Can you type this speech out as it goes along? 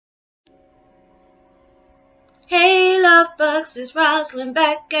Love Bugs, is Roslynn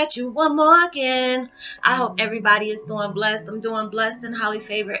back at you one more again. I hope everybody is doing blessed. I'm doing blessed and highly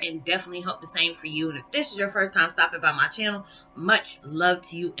favored, and definitely hope the same for you. And if this is your first time stopping by my channel, much love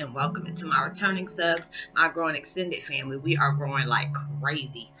to you and welcome into my returning subs, my growing extended family. We are growing like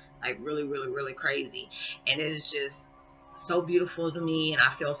crazy, like really crazy, and it is just so beautiful to me, and I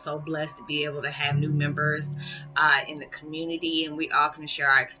feel so blessed to be able to have new members in the community, and we all can share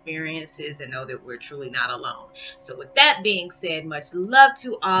our experiences and know that we're truly not alone. So with that being said, much love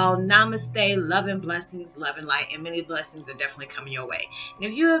to all. Namaste, love and blessings, love and light, and many blessings are definitely coming your way. And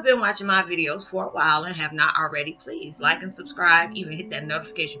if you have been watching my videos for a while and have not already, please like and subscribe, even hit that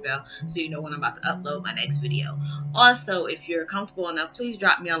notification bell so you know when I'm about to upload my next video. Also, if you're comfortable enough, please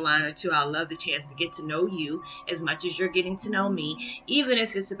drop me a line or two. I love the chance to get to know you as much as you're getting to know me, even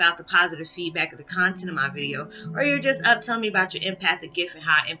if it's about the positive feedback of the content of my video, or you're just up telling me about your empathic gift and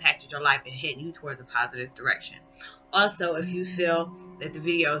how it impacted your life and heading you towards a positive direction. Also, if you feel that the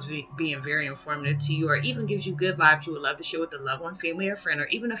video is being very informative to you, or even gives you good vibes you would love to share with a loved one, family, or friend, or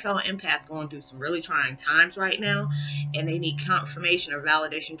even a fellow empath going through some really trying times right now, and they need confirmation or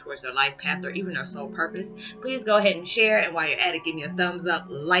validation towards their life path or even their soul purpose, please go ahead and share. And while you're at it, give me a thumbs up,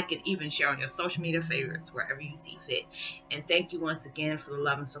 like, and even share on your social media favorites wherever you see fit. And thank you once again for the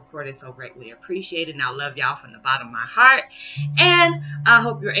love and support. It's so greatly appreciated, and I love y'all from the bottom of my heart, and I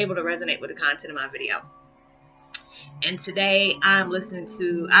hope you're able to resonate with the content of my video. And today I'm listening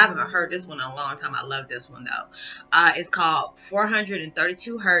to, I haven't heard this one in a long time. I love this one though. It's called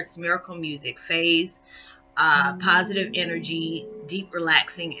 432 Hertz Miracle Music Phase, Positive Energy, Deep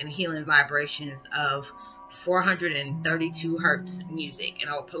Relaxing and Healing Vibrations of 432 Hertz music, and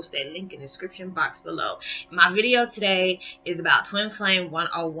I'll post that link in the description box below. My video today is about Twin Flame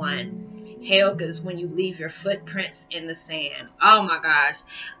 101. Heyoka is when you leave your footprints in the sand. Oh my gosh,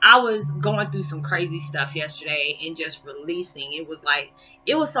 I was going through some crazy stuff yesterday and just releasing. It was like,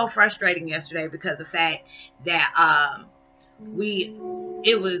 it was so frustrating yesterday because the fact that I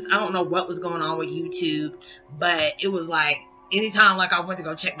don't know what was going on with YouTube, but it was like anytime like I went to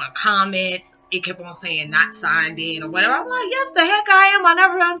go check my comments, it kept on saying not signed in or whatever. I'm like, yes, the heck I am. I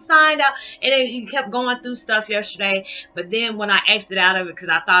never unsigned out. And then you kept going through stuff yesterday. But then when I exited out of it, because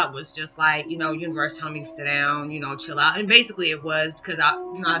I thought it was just like, you know, universe telling me to sit down, you know, chill out. And basically it was because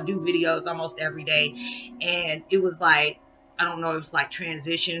I do videos almost every day. And it was like, I don't know, it was like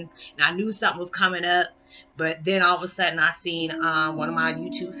transition. And I knew something was coming up. But then all of a sudden I seen one of my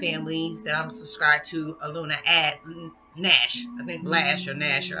YouTube families that I'm subscribed to, Aluna ad Nash, I think Lash or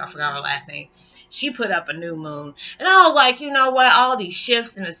Nash, or I forgot her last name. She put up a new moon, and I was like, you know what, all these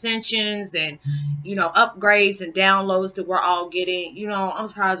shifts and ascensions and, you know, upgrades and downloads that we're all getting, you know, I'm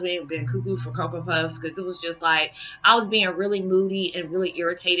surprised we ain't been cuckoo for Cocoa Puffs, because it was just like, I was being really moody and really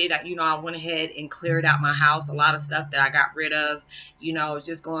irritated. You know, I went ahead and cleared out my house, a lot of stuff that I got rid of, you know,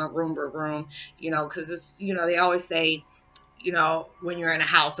 just going room by room, you know, because it's, you know, they always say, you know, when you're in a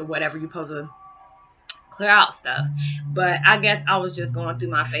house or whatever, you're supposed to clear out stuff. But I guess I was just going through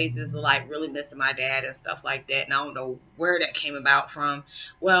my phases of like really missing my dad and stuff like that, and I don't know where that came about from.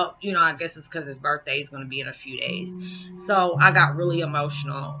 Well, you know, I guess it's because his birthday is going to be in a few days. So I got really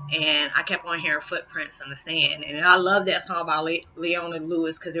emotional, and I kept on hearing Footprints in the Sand. And I love that song by Leona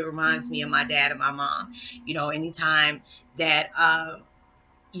Lewis because it reminds me of my dad and my mom. You know, anytime that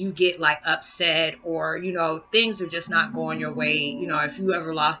you get like upset, or, you know, things are just not going your way, you know, if you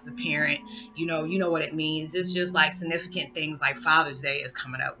ever lost a parent, you know what it means. It's just like significant things like Father's Day is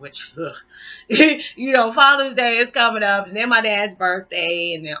coming up, which you know, Father's Day is coming up, and then my dad's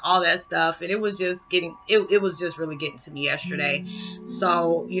birthday, and then all that stuff, and it was just getting, it was just really getting to me yesterday.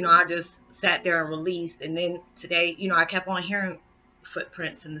 So, you know, I just sat there and released. And then today, you know, I kept on hearing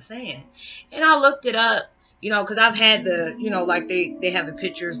Footprints in the Sand, and I looked it up. You know, because I've had the, you know, like they have the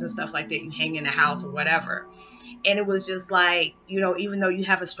pictures and stuff like that you hang in the house or whatever. And it was just like, you know, even though you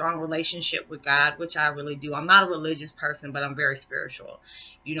have a strong relationship with God, which I really do. I'm not a religious person, but I'm very spiritual.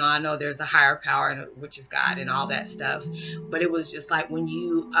 You know, I know there's a higher power, which is God and all that stuff. But it was just like when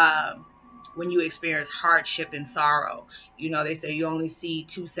you experience hardship and sorrow, you know, they say you only see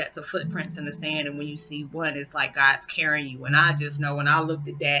two sets of footprints in the sand. And when you see one, it's like God's carrying you. And I just know when I looked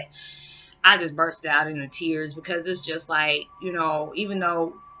at that, I just burst out into tears, because it's just like, you know, even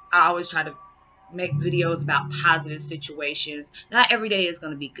though I always try to make videos about positive situations. Not every day is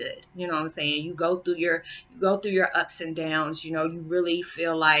going to be good. You know what I'm saying? You go through your ups and downs. You know, you really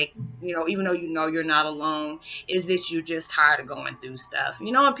feel like, you know, even though you know you're not alone, is that you're just tired of going through stuff.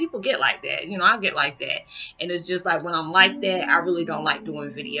 You know, and people get like that. You know, I get like that. And it's just like when I'm like that, I really don't like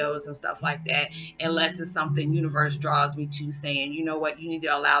doing videos and stuff like that unless it's something universe draws me to, saying, you know what, you need to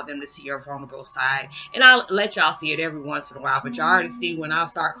allow them to see your vulnerable side. And I'll let y'all see it every once in a while, but y'all already see when I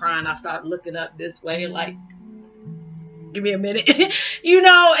start crying, I start looking up this way, like, give me a minute. You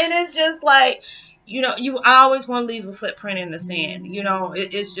know, and it's just like, you know, I always want to leave a footprint in the sand. You know,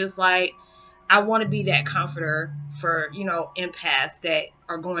 it's just like, I want to be that comforter for, you know, empaths that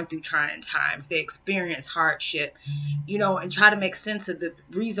are going through trying times. They experience hardship, you know, and try to make sense of the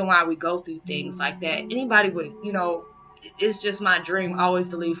reason why we go through things like that. Anybody would, you know, it's just my dream always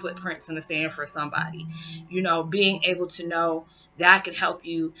to leave footprints in the sand for somebody. You know, being able to know that I can help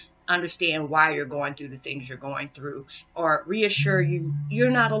you understand why you're going through the things you're going through, or reassure you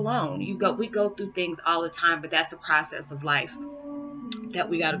you're not alone. We go through things all the time, but that's a process of life that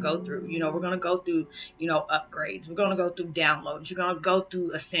we got to go through. You know, we're going to go through, you know, upgrades. We're going to go through downloads. You're going to go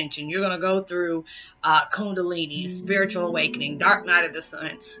through ascension. You're going to go through kundalini, spiritual awakening, dark night of the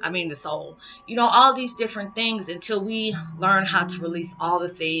sun. I mean, the soul. You know, all these different things until we learn how to release all the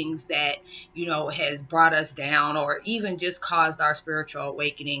things that, you know, has brought us down or even just caused our spiritual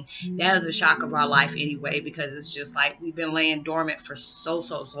awakening. That is a shock of our life anyway, because it's just like we've been laying dormant for so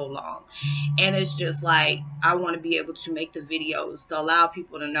long. And it's just like, I want to be able to make the videos to allow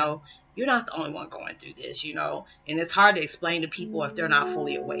people to know you're not the only one going through this, you know. And it's hard to explain to people if they're not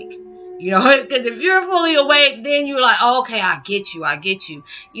fully awake, you know, because if you're fully awake, then you're like, oh, okay, I get you.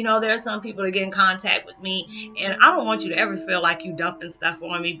 You know, there are some people that get in contact with me, and I don't want you to ever feel like you dumping stuff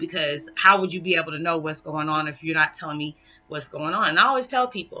on me, because how would you be able to know what's going on if you're not telling me what's going on? And I always tell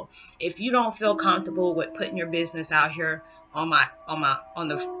people, if you don't feel comfortable with putting your business out here on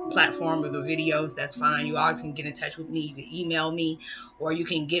the platform of the videos, that's fine. You always can get in touch with me. You can email me, or you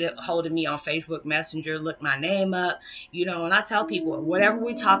can get a hold of me on Facebook Messenger, look my name up, you know. And I tell people, whatever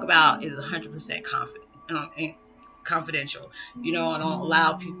we talk about is 100% and confidential. You know, I don't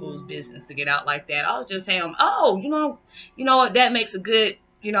allow people's business to get out like that. I'll just say, oh, you know what, that makes a good,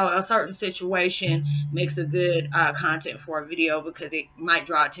 you know, a certain situation makes a good content for a video, because it might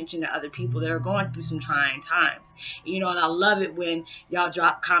draw attention to other people that are going through some trying times. You know, and I love it when y'all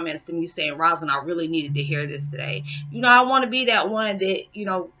drop comments to me saying, Roslynn, I really needed to hear this today. You know, I want to be that one that, you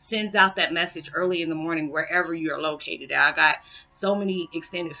know, sends out that message early in the morning wherever you're located at. I got so many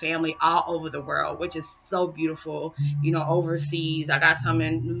extended family all over the world, which is so beautiful. You know, overseas, I got some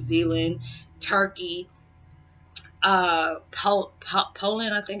in New Zealand, Turkey,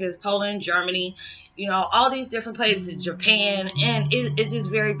 Poland, I think it's Poland, Germany, you know, all these different places, Japan. And it's just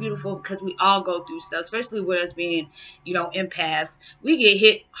very beautiful, because we all go through stuff, especially with us being, you know, empaths. We get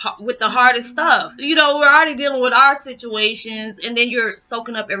hit with the hardest stuff. You know, we're already dealing with our situations, and then you're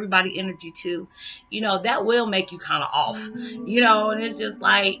soaking up everybody's energy too. You know, that will make you kind of off, you know, and it's just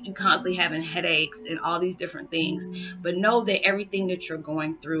like you constantly having headaches and all these different things. But know that everything that you're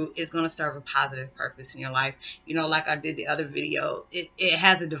going through is going to serve a positive purpose in your life. You know, like I did the other video, it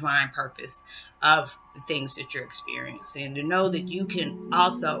has a divine purpose of the things that you're experiencing. To know that you can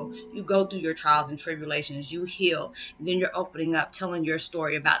also, you go through your trials and tribulations, you heal, and then you're opening up, telling your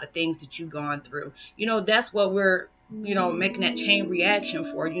story about the things that you've gone through. You know, that's what we're, you know, making that chain reaction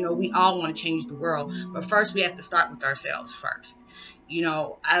for. You know, we all want to change the world, but first we have to start with ourselves first. You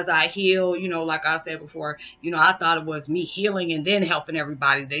know, as I heal, you know, like I said before, you know, I thought it was me healing and then helping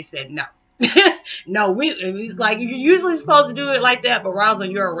everybody. They said no. No, it's like you're usually supposed to do it like that, but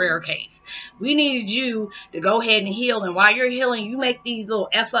Roslynn, you're a rare case. We needed you to go ahead and heal, and while you're healing, you make these little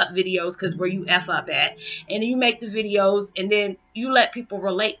F up videos, because where you F up at, and you make the videos, and then you let people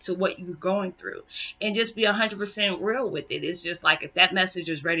relate to what you're going through, and just be 100% real with it. It's just like, if that message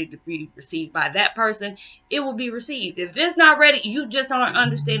is ready to be received by that person, it will be received. If it's not ready, you just aren't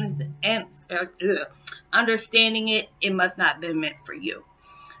understanding it, it must not have been meant for you.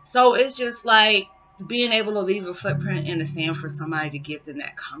 So it's just like being able to leave a footprint in the sand for somebody, to give them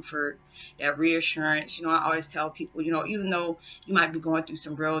that comfort, that reassurance. You know, I always tell people, you know, even though you might be going through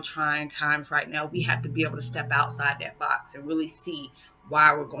some real trying times right now, we have to be able to step outside that box and really see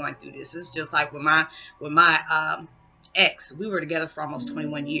why we're going through this. It's just like with my ex, we were together for almost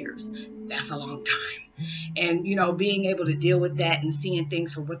 21 years. That's a long time. And, you know, being able to deal with that and seeing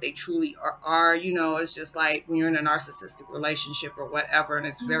things for what they truly are, you know, it's just like when you're in a narcissistic relationship or whatever, and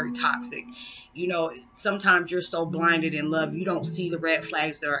it's very toxic. You know, sometimes you're so blinded in love, you don't see the red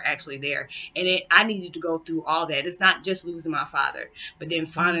flags that are actually there. And I needed to go through all that. It's not just losing my father, but then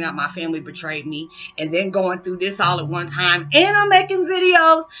finding out my family betrayed me, and then going through this all at one time, and I'm making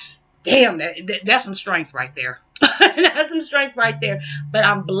videos. Damn, that's some strength right there. That's some strength right there. But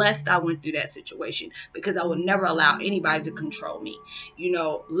I'm blessed I went through that situation, because I would never allow anybody to control me. You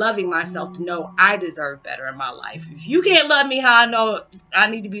know, loving myself to know I deserve better in my life. If you can't love me how I know I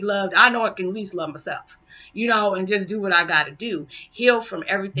need to be loved, I know I can at least love myself. You know, and just do what I got to do. Heal from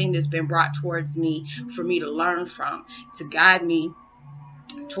everything that's been brought towards me for me to learn from, to guide me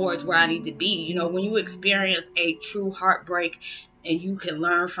towards where I need to be. You know, when you experience a true heartbreak, and you can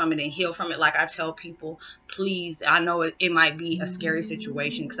learn from it and heal from it, like I tell people, please, I know it might be a scary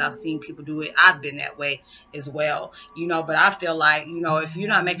situation, because I've seen people do it. I've been that way as well, you know, but I feel like, you know, if you're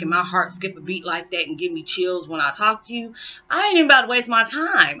not making my heart skip a beat like that and give me chills when I talk to you, I ain't even about to waste my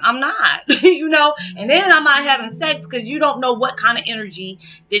time. I'm not, you know, and then I'm not having sex, because you don't know what kind of energy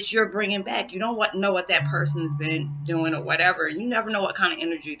that you're bringing back. You don't know what that person's been doing or whatever, and you never know what kind of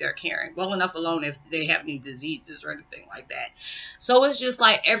energy they're carrying, well enough alone if they have any diseases or anything like that. So it's just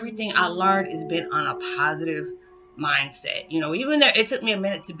like everything I learned has been on a positive mindset. You know, even though it took me a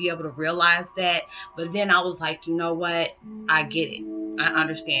minute to be able to realize that, but then I was like, you know what? I get it. I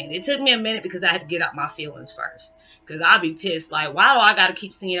understand. It took me a minute because I had to get out my feelings first. Because I'd be pissed. Like, why do I got to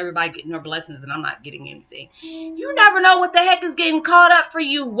keep seeing everybody getting their blessings and I'm not getting anything? You never know what the heck is getting caught up for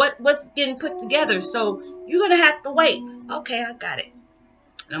you. What's getting put together. So you're going to have to wait. Okay, I got it.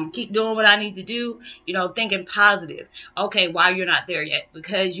 I'm going to keep doing what I need to do, you know, thinking positive. Okay, why you're not there yet?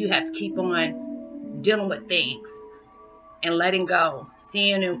 Because you have to keep on dealing with things and letting go,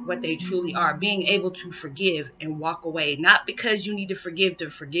 seeing what they truly are, being able to forgive and walk away. Not because you need to forgive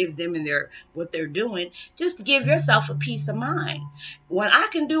them and what they're doing, just to give yourself a peace of mind. When I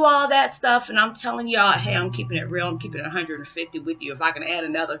can do all that stuff, and I'm telling y'all, hey, I'm keeping it real, I'm keeping it 150 with you. If I can add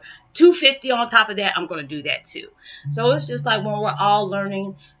another 250 on top of that, I'm going to do that too. So it's just like when we're all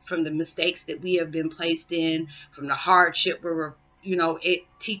learning from the mistakes that we have been placed in, from the hardship where we're, you know, it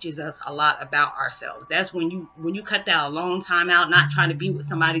teaches us a lot about ourselves. That's when you cut that alone time out, not trying to be with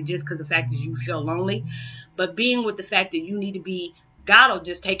somebody just because the fact is you feel lonely, but being with the fact that you need to be, God will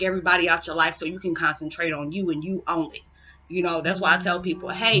just take everybody out your life so you can concentrate on you and you only. You know, that's why I tell people,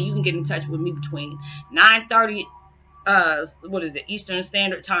 hey, you can get in touch with me between 9:30 Eastern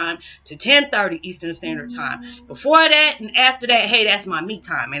Standard Time to 10:30 Eastern Standard Time. Before that and after that, hey, that's my me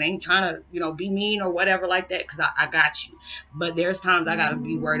time. And I ain't trying to, you know, be mean or whatever like that, because I got you. But there's times I got to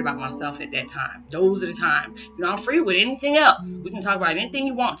be worried about myself at that time. Those are the times. You know, I'm free with anything else. We can talk about anything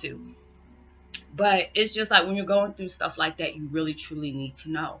you want to. But it's just like when you're going through stuff like that, you really, truly need to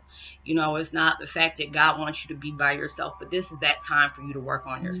know. You know, it's not the fact that God wants you to be by yourself, but this is that time for you to work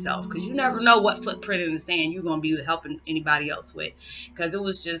on yourself. Because you never know what footprint in the sand you're going to be helping anybody else with. Because it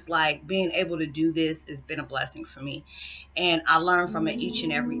was just like being able to do this has been a blessing for me. And I learn from it each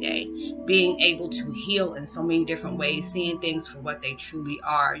and every day. Being able to heal in so many different ways, seeing things for what they truly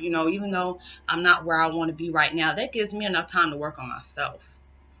are. You know, even though I'm not where I want to be right now, that gives me enough time to work on myself.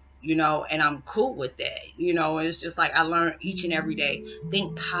 You know, and I'm cool with that. You know, it's just like I learn each and every day.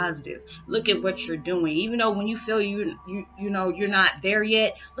 Think positive. Look at what you're doing. Even though when you feel you know you're not there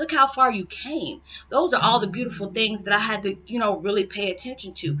yet, look how far you came. Those are all the beautiful things that I had to, you know, really pay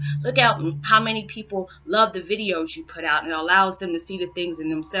attention to. Look at how many people love the videos you put out, and it allows them to see the things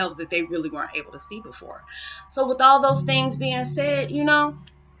in themselves that they really weren't able to see before. So with all those things being said, you know,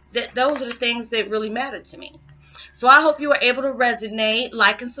 those are the things that really matter to me. So I hope you were able to resonate,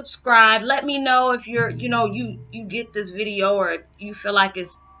 like and subscribe. Let me know if you're, you know, you get this video or you feel like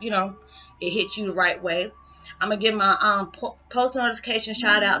it's, you know, it hit you the right way. I'm going to give my post notification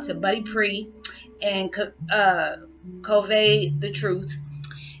shout out to Buddy Pre and Convey the Truth.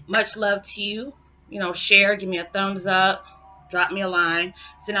 Much love to you. You know, share, give me a thumbs up. Drop me a line.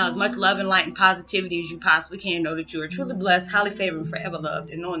 Send out as much love and light and positivity as you possibly can. Know that you are truly blessed, highly favored, and forever loved.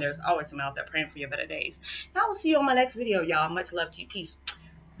 And knowing there's always someone out there praying for your better days. And I will see you on my next video, y'all. Much love to you. Peace.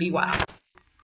 Be wild.